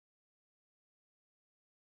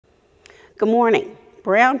Good morning.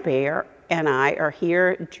 Brown Bear and I are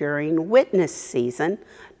here during witness season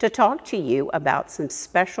to talk to you about some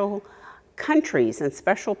special countries and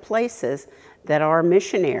special places that our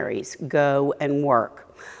missionaries go and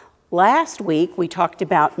work. Last week we talked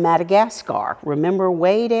about Madagascar, remember,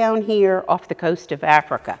 way down here off the coast of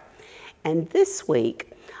Africa. And this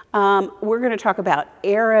week we're going to talk about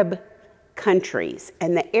Arab countries.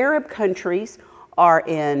 And the Arab countries are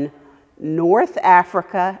in North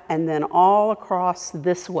Africa and then all across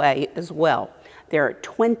this way as well. There are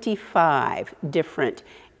 25 different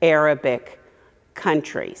Arabic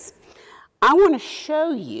countries. I want to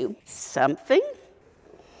show you something.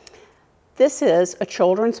 This is a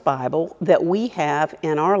children's Bible that we have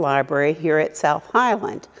in our library here at South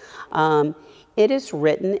Highland. It is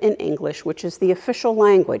written in English, which is the official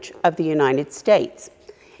language of the United States.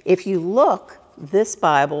 If you look, this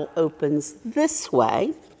Bible opens this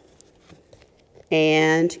way,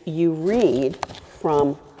 and you read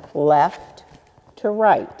from left to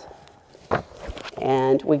right.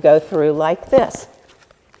 And we go through like this.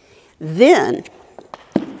 Then,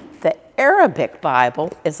 the Arabic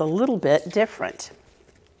Bible is a little bit different.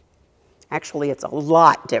 Actually, it's a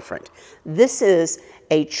lot different. This is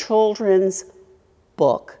a children's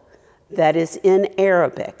book that is in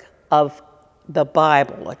Arabic of the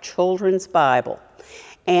Bible, a children's Bible.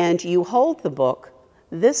 And you hold the book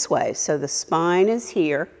this way, so the spine is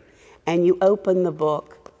here, and you open the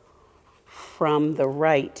book from the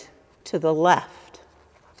right to the left,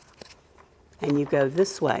 and you go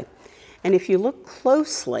this way. And if you look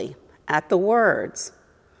closely at the words,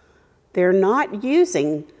 they're not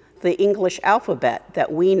using the English alphabet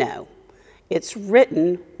that we know. It's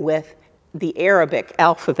written with the Arabic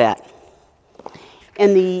alphabet.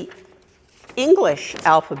 In the English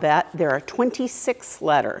alphabet, there are 26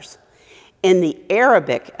 letters. In the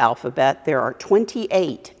Arabic alphabet, there are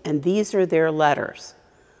 28, and these are their letters.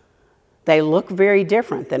 They look very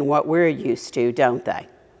different than what we're used to, don't they?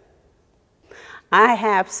 I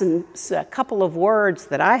have a couple of words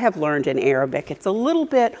that I have learned in Arabic. It's a little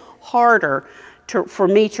bit harder for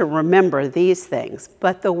me to remember these things,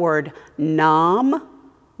 but the word nam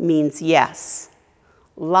means yes,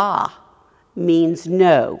 la means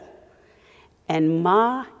no, and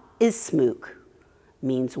ma ismuk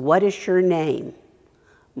means what is your name?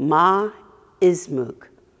 Ma ismuk,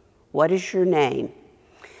 what is your name?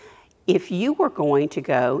 If you were going to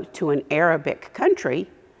go to an Arabic country,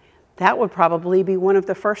 that would probably be one of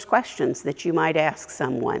the first questions that you might ask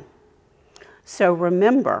someone. So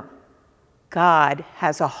remember, God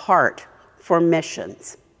has a heart for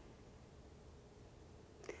missions.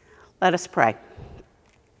 Let us pray.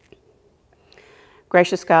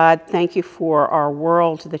 Gracious God, thank you for our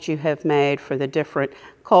world that you have made, for the different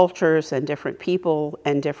cultures and different people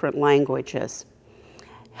and different languages.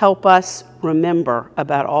 Help us remember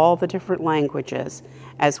about all the different languages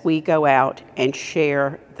as we go out and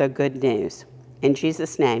share the good news. In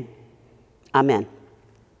Jesus' name, amen.